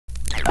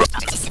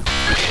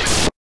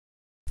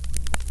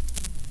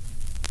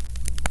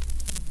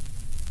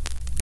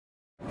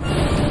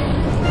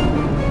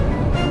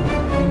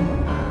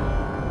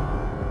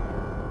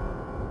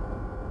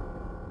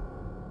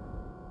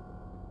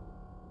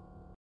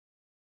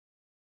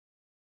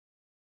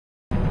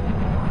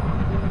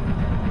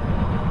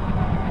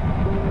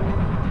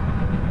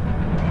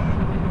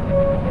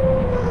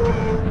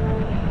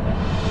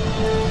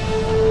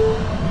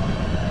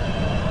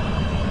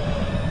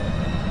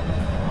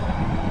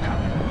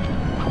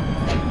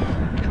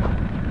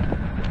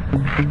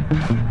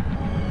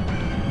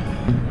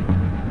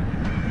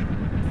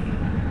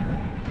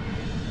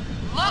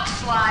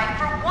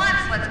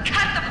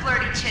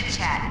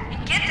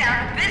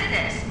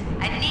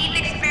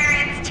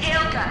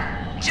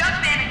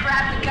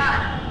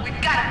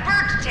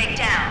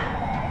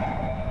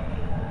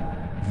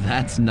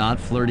That's not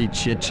flirty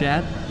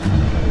chit-chat?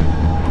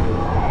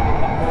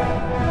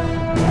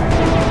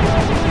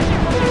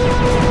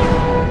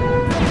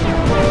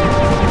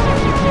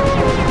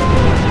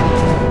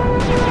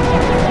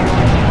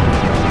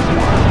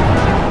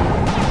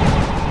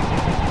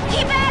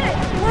 Keep at it!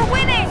 We're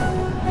winning!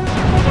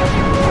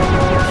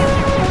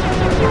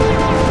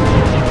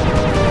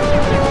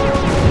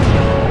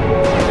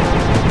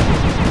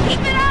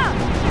 Keep it up!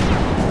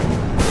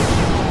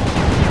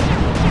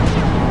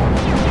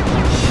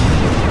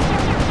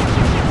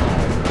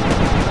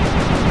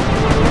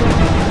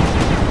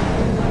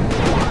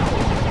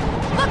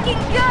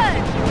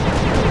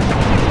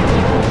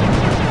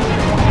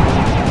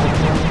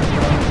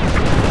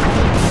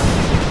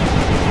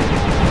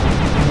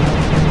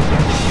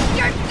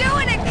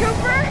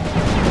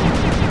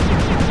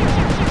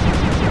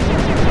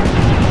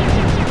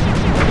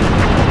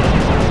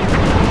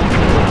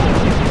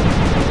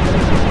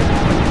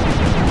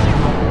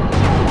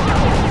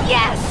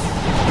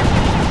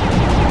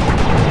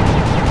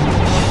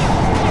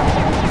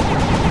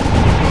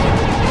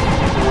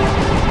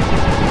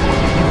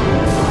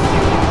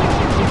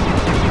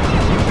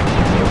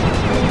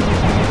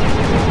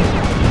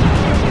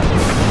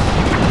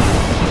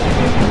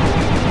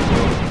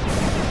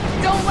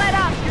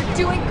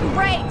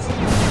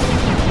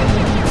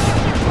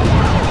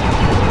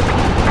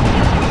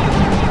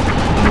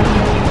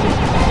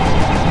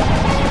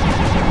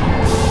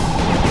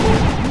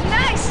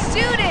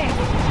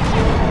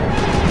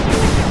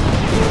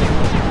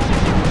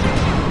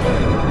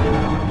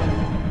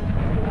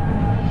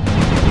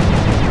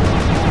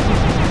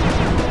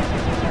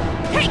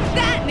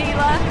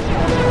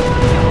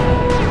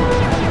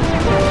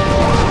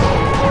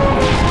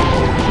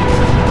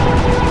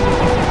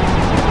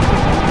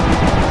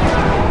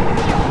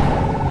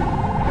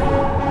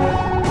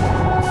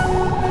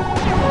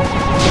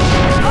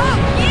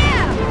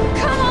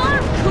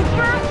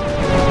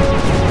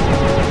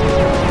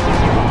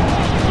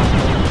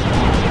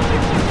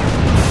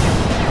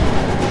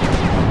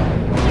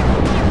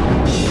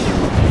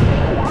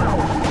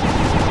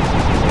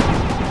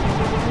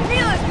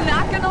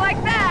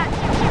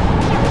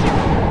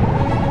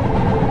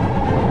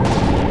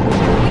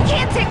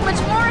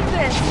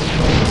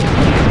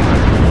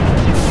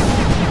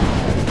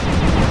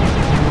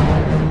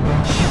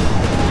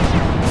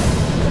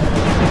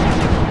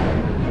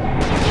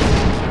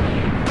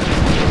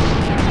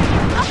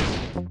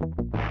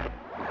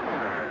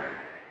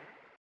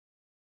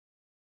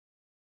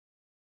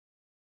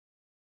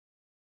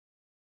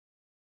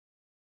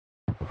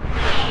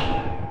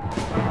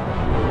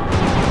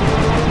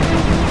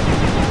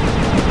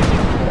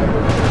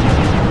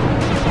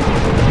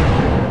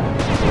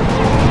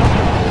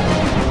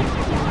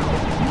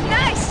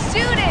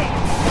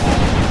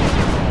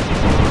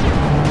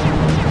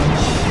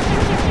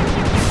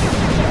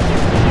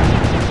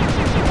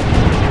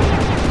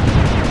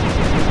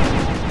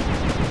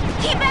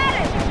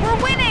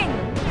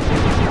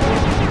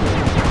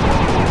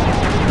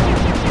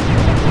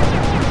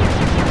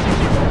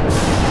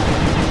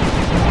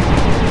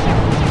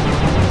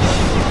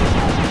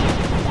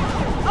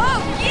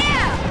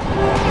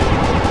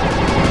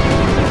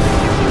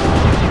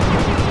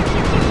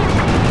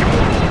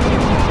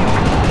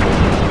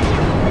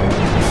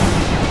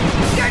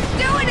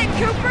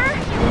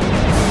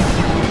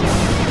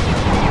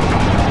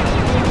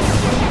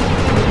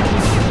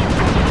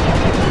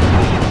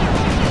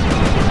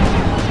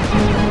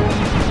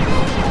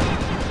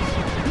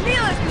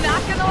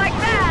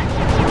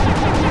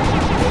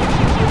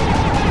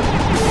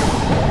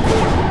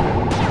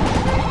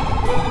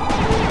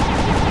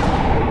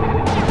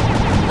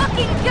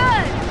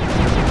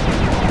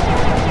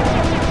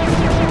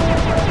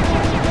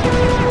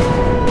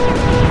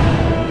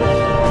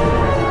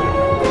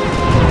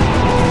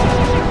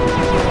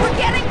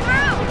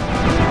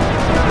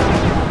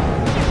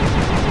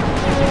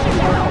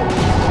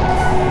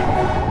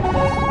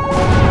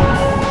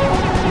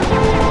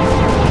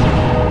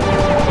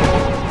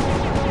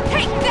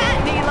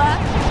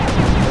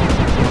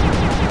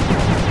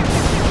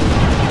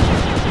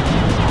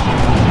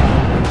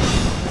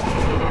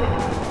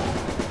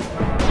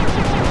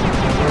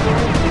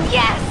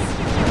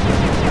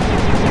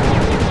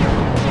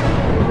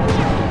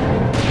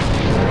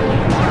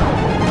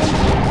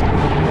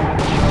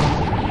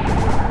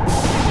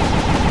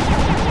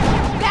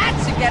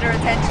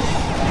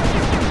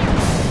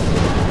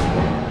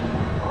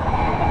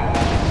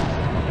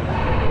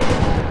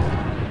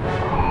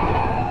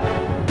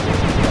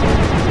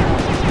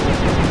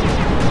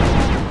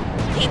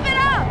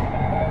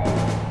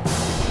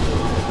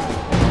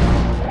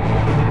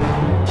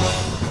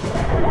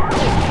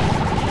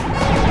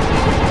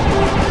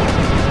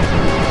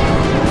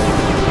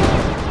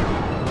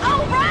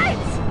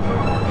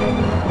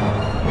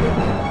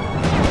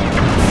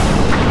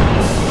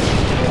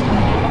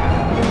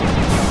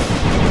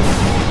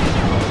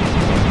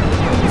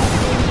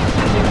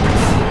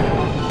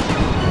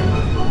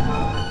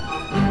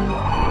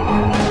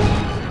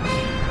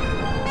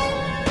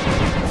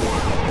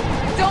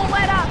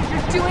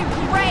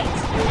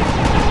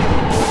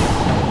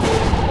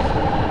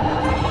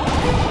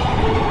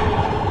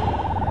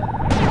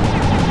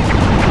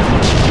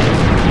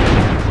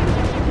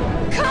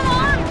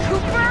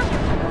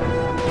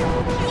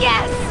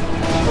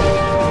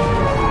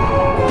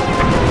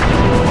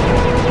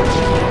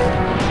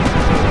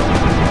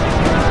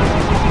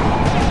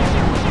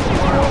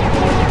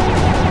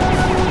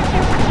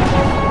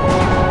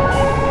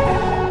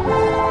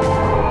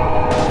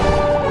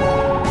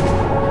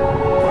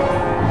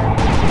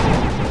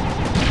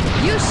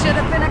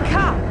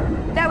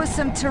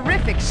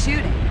 terrific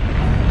shooting.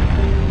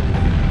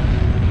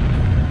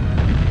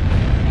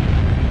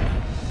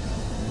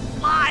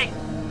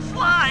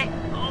 Sly!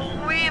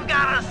 Oh, we've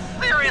got a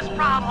serious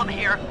problem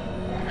here.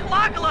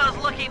 Clockula's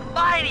looking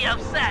mighty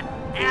upset,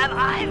 and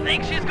I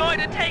think she's going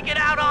to take it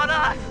out on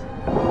us.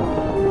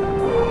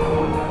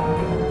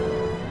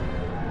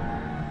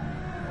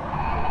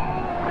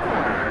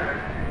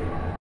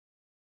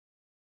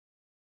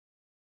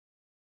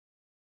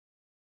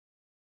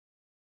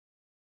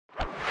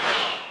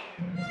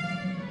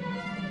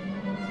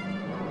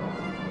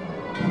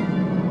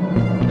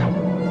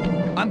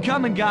 I'm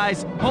coming,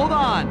 guys. Hold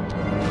on.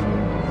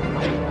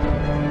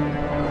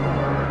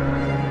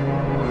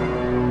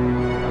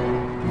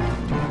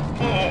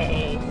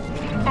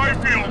 I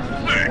feel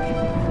sick.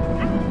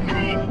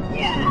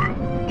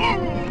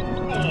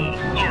 Oh,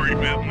 sorry,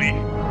 Bentley.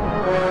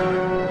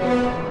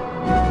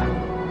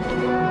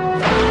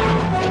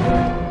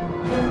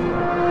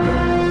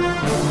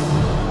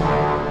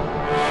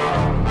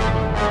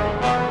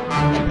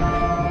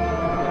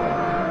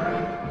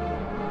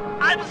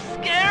 I'm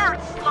scared,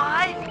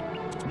 Sly.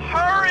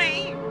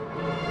 Hurry!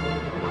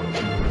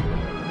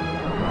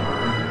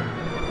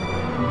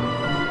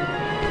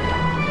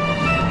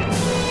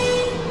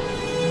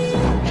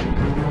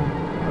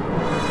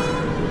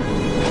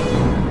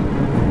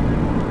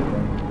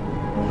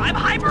 I'm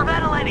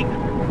hyperventilating.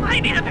 I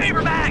need a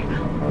paper bag.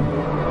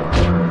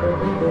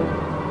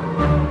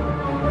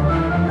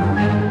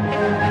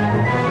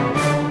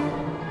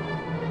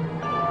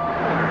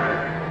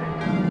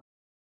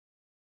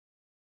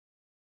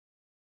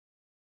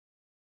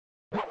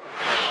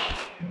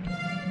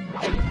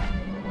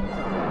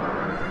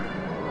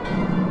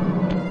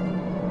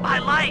 My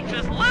life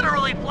is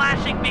literally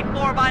flashing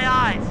before my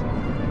eyes.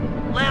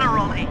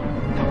 Literally.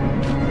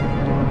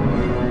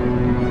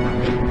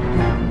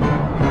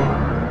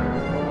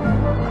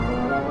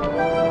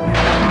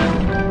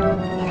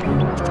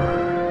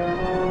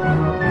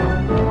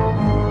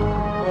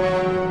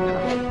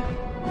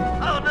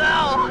 Oh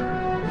no!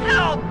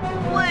 Help!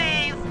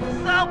 Please!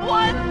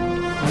 Someone!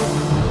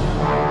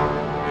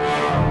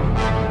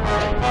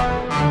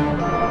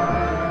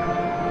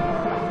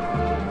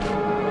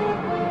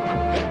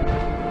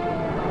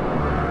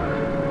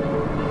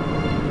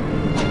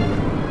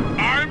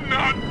 I'm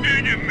not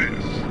digging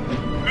this.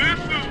 This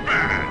is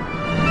bad.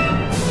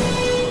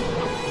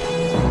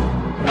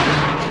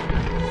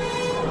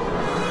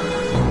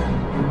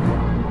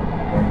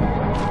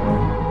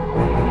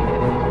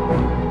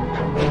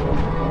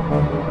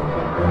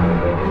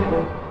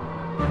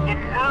 The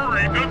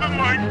Murray doesn't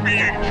like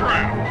being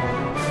trapped.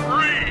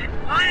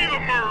 Free the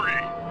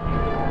Murray.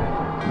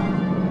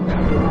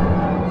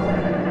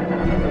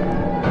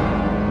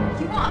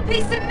 You want a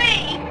piece of me?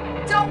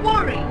 Don't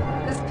worry,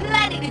 there's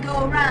plenty to go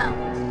around.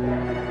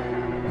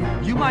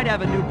 You might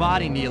have a new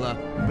body, Neela,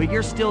 but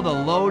you're still the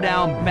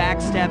low-down,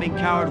 backstabbing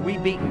coward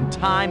we've beaten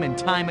time and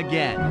time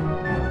again.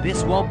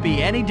 This won't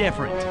be any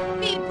different.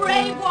 Be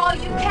brave while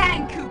you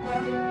can, Cooper.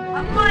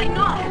 I might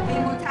not have the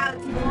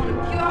immortality born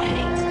of pure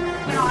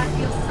hate, but I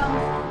feel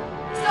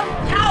some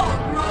power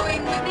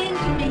growing within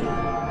me.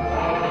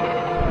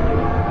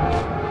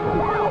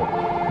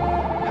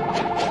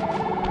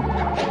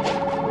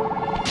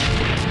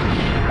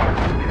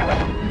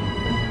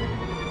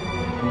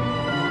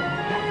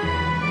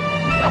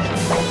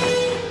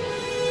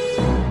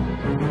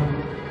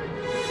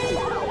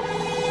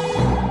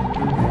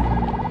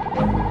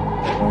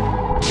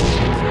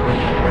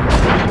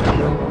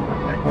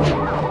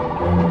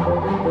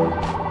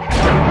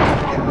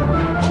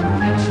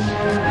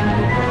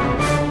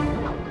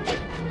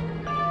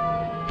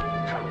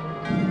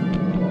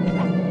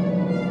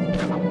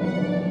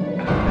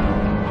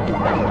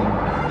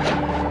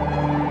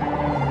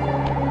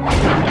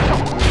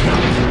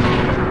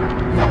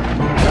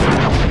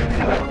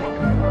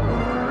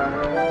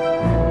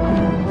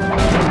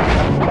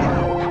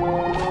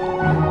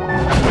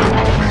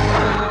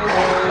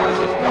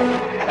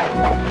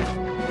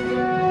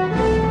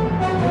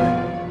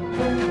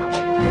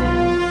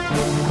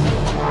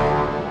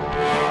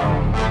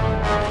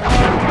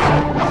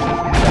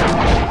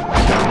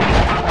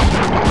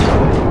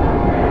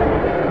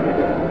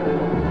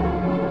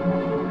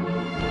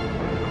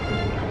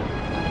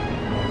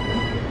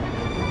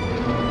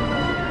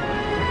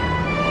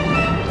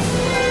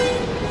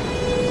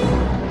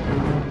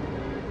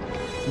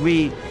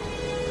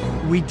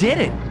 We did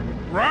it!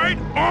 Right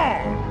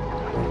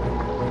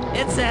on.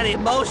 It's an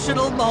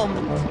emotional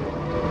moment.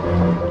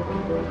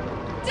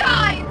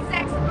 Die,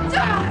 insects,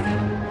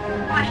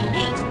 die! I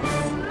hate to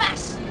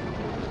smash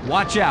you.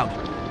 Watch out!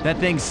 That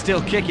thing's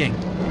still kicking.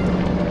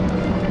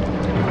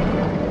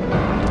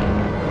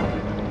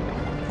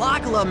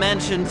 Clockula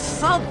mentioned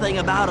something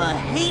about a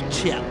hate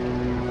chip.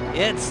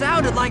 It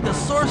sounded like the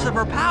source of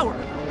her power.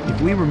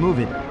 If we remove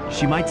it,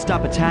 she might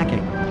stop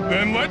attacking.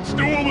 Then let's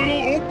do a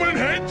little open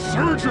head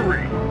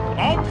surgery.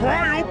 I'll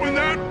pry open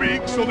that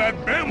beak so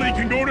that Bentley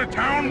can go to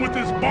town with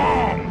his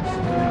bombs.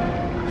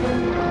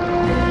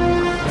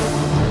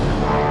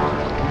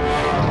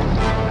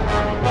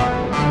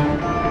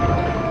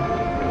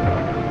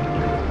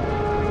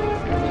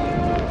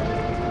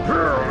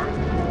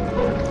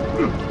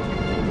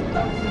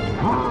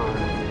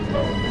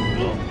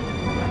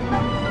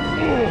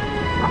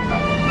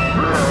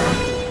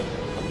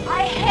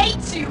 I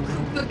hate you,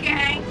 Cooper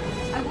Gang!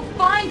 I will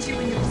find you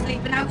in your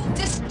sleep and I will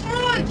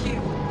destroy you!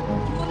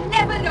 You will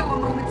never know a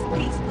moment's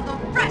peace for the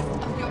rest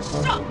of your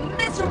short,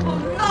 miserable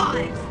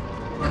lives!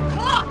 The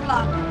Clock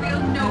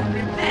will know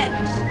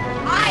revenge!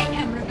 I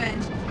am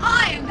revenge!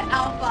 I am the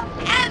Alpha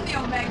and the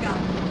Omega!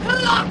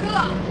 Clock!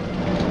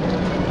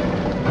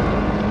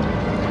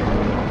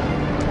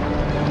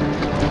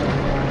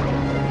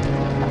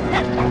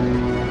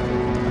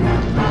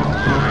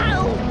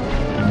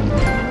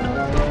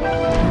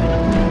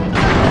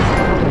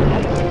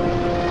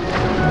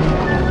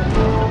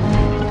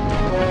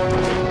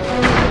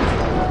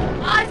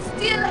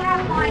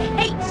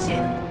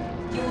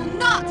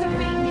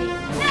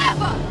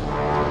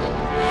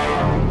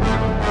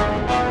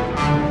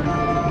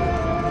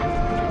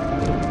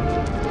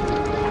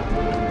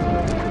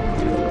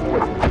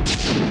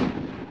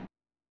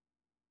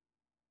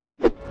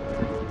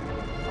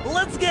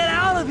 Let's get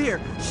out of here!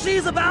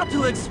 She's about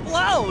to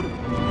explode!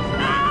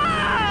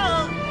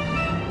 Ah!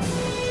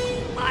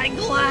 My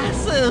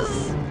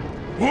glasses!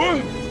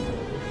 What?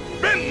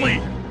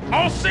 Bentley!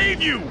 I'll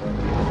save you!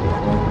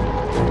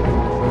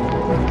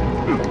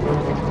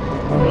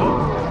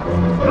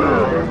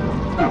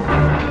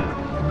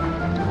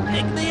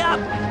 Pick me up!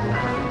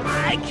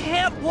 I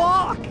can't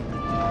walk!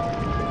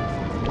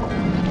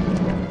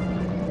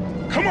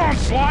 Come on,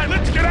 Sly,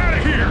 let's get out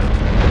of here!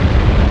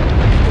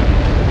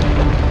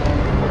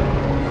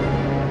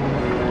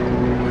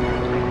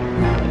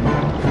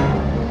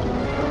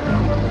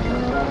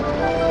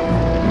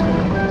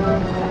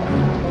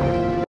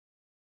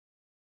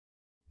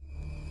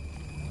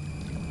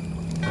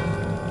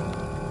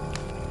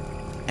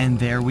 And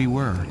there we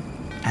were,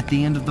 at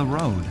the end of the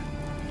road.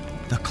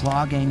 The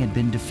Claw Gang had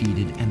been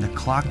defeated and the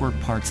clockwork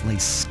parts lay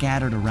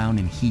scattered around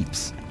in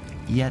heaps.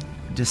 Yet,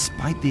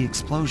 despite the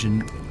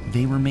explosion,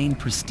 they remained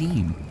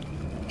pristine.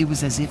 It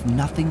was as if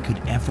nothing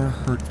could ever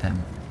hurt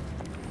them.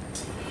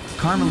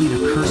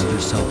 Carmelita cursed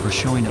herself for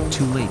showing up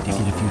too late to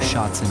get a few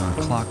shots in on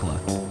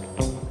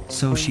Clockla.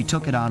 So she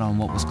took it out on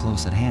what was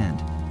close at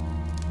hand,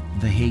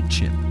 the hate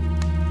chip.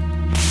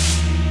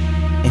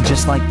 And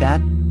just like that,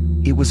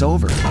 it was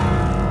over.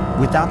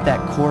 Without that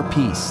core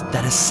piece,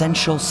 that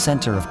essential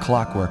center of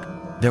clockwork,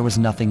 there was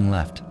nothing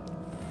left.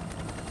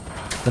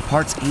 The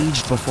parts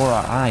aged before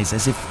our eyes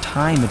as if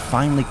time had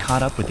finally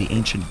caught up with the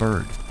ancient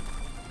bird.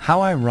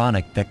 How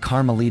ironic that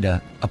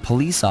Carmelita, a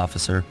police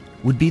officer,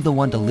 would be the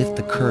one to lift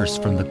the curse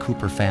from the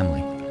Cooper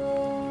family.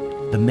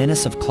 The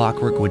menace of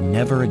clockwork would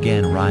never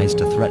again rise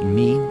to threaten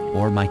me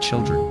or my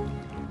children.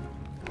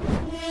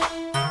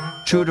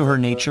 True to her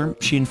nature,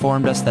 she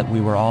informed us that we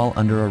were all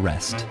under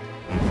arrest.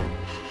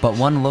 But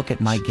one look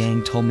at my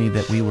gang told me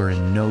that we were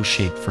in no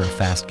shape for a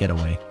fast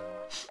getaway.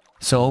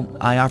 So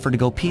I offered to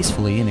go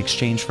peacefully in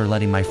exchange for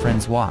letting my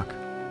friends walk.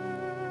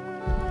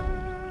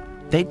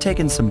 They'd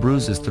taken some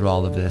bruises through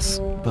all of this,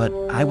 but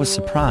I was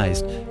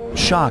surprised,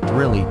 shocked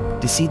really,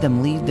 to see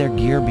them leave their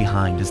gear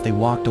behind as they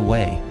walked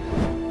away.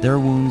 Their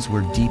wounds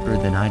were deeper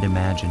than I'd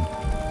imagined.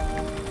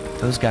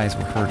 Those guys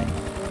were hurting.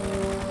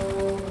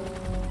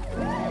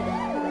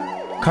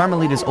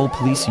 Carmelita's old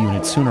police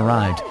unit soon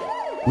arrived.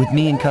 With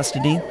me in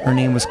custody, her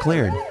name was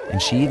cleared,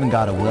 and she even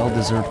got a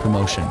well-deserved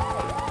promotion.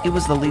 It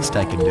was the least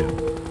I could do.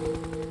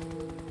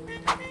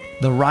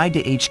 The ride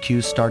to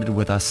HQ started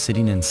with us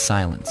sitting in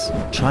silence,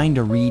 trying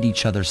to read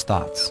each other's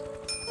thoughts.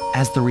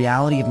 As the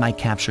reality of my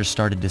capture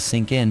started to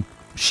sink in,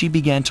 she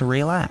began to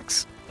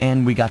relax,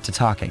 and we got to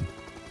talking.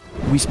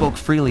 We spoke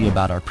freely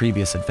about our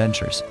previous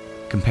adventures,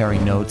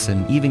 comparing notes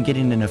and even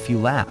getting in a few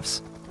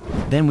laughs.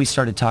 Then we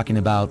started talking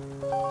about,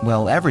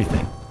 well,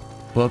 everything.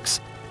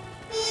 Books,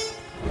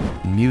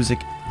 music,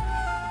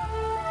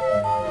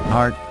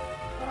 art.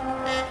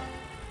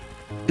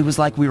 It was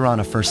like we were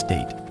on a first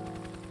date.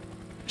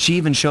 She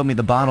even showed me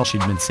the bottle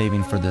she'd been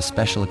saving for the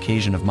special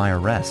occasion of my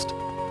arrest.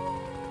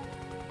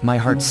 My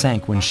heart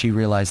sank when she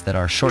realized that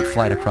our short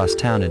flight across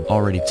town had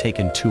already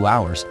taken 2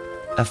 hours,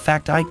 a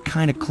fact I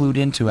kinda clued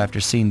into after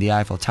seeing the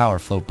Eiffel Tower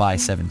float by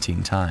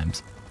 17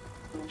 times.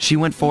 She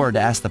went forward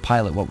to ask the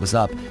pilot what was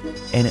up,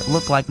 and it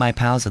looked like my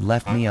pals had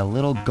left me a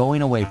little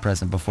going-away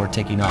present before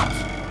taking off.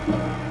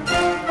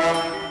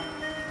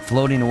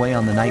 Floating away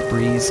on the night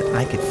breeze,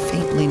 I could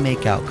faintly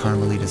make out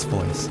Carmelita's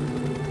voice.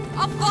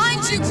 I'll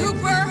find you,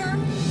 Cooper!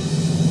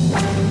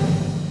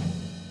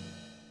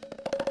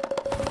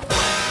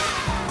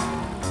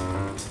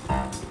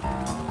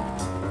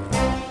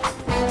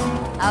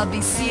 I'll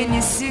be seeing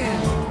you soon,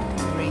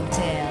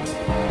 Ringtail.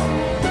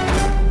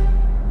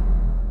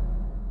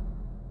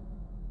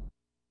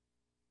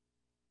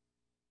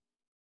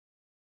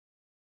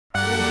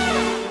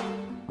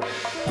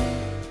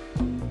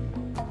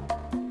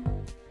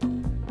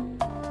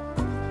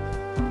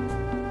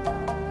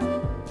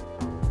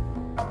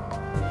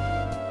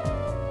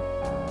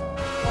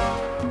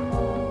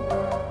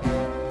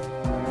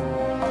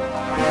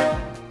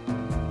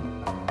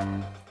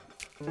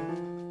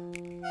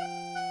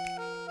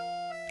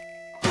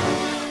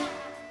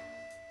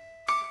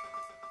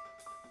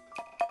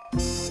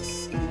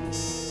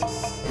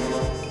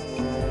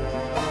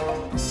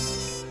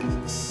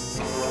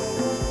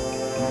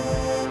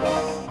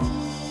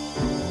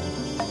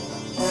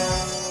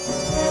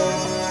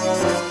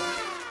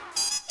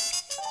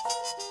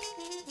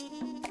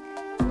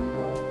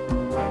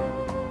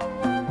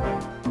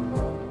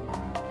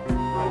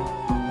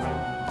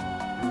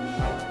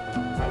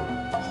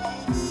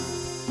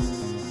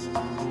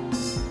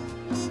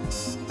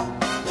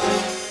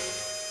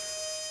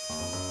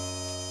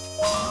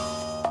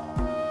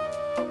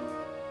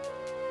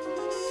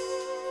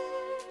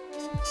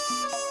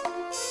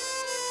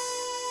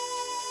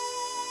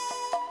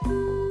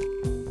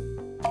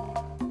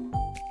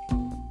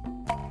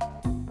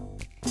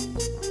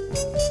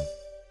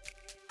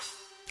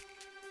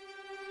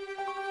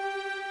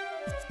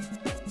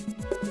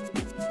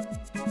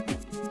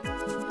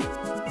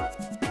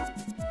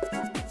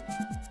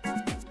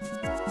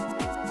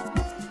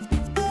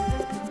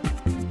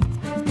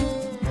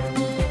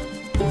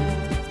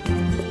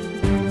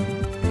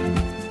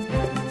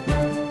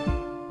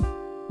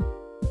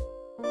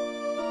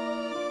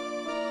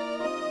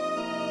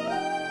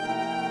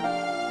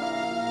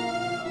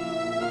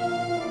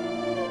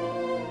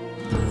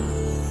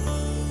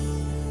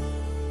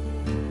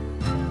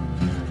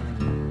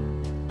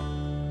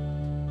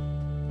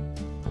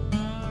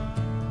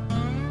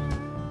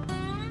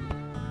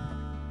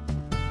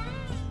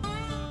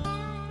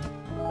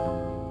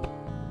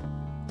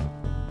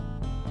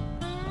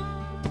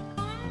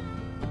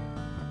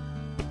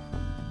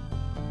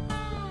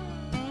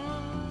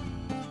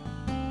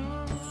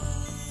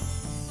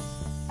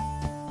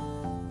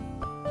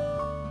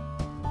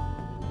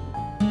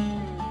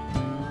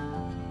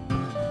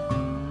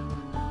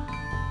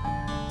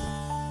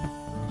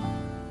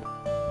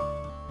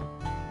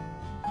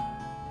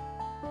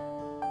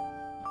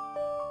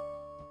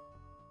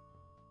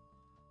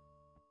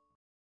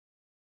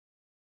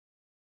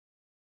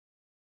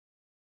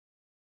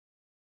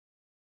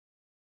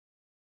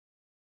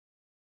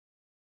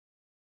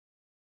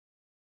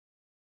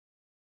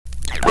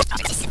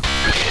 Bandit.